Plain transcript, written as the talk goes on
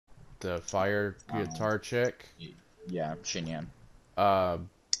the fire guitar chick. Yeah, Xinyan.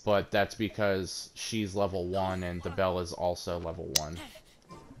 But that's because she's level 1 and the bell is also level 1.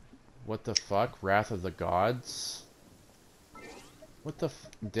 What the fuck? Wrath of the Gods? What the f-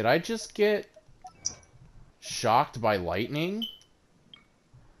 Did I just get shocked by lightning?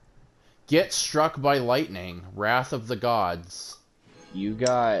 Get struck by lightning. Wrath of the Gods. You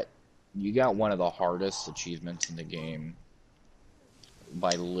got one of the hardest achievements in the game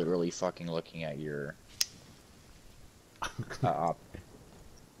by literally fucking looking at your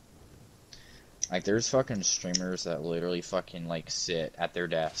like there's fucking streamers that literally fucking like sit at their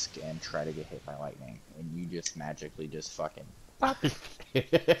desk and try to get hit by lightning and you just magically just fucking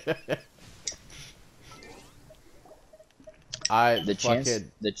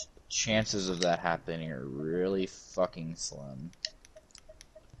the chances of that happening are really fucking slim.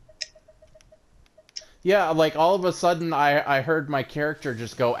 Yeah, like all of a sudden I heard my character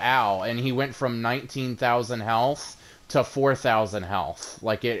just go ow, and he went from 19,000 health to 4,000 health.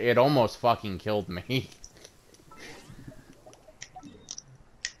 Like it almost fucking killed me.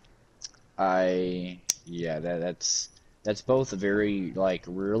 Yeah, that's both very like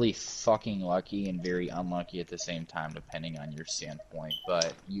really fucking lucky and very unlucky at the same time depending on your standpoint,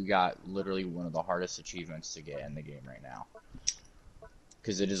 but you got literally one of the hardest achievements to get in the game right now.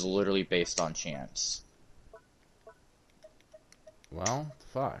 Because it is literally based on chance. Well,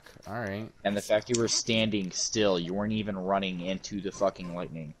 fuck. Alright. And the fact you were standing still, you weren't even running into the fucking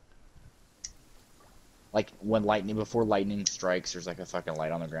lightning. Like, before lightning strikes, there's like a fucking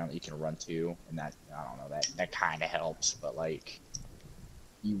light on the ground that you can run to, and that, I don't know, that kinda helps, but like,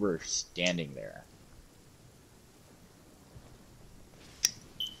 you were standing there.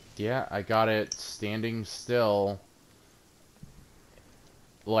 Yeah, I got it standing still.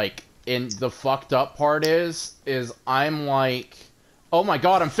 Like, and the fucked up part is I'm like, oh my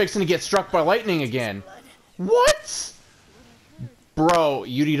god, I'm fixing to get struck by lightning again. What? Bro,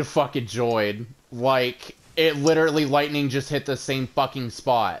 you need a fucking join. Like, it literally, lightning just hit the same fucking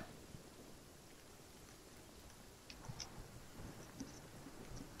spot.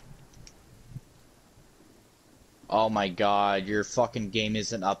 Oh my god, your fucking game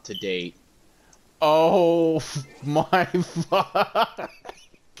isn't up to date. Oh my fuck.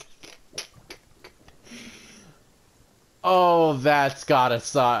 Oh, that's gotta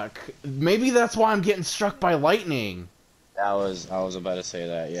suck. Maybe that's why I'm getting struck by lightning. I was about to say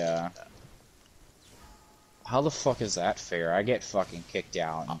that, yeah. How the fuck is that fair? I get fucking kicked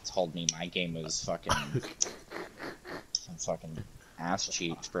out and told me my game was fucking some fucking ass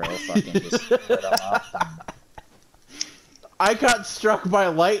cheeks, bro. Fucking just put them up. I got struck by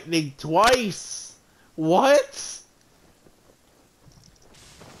lightning twice. What?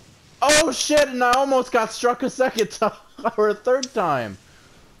 Oh shit, and I almost got struck a second time, or a third time.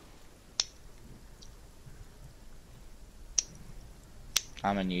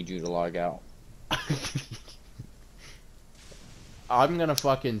 I'm gonna need you to log out. I'm gonna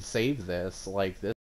fucking save this, like, this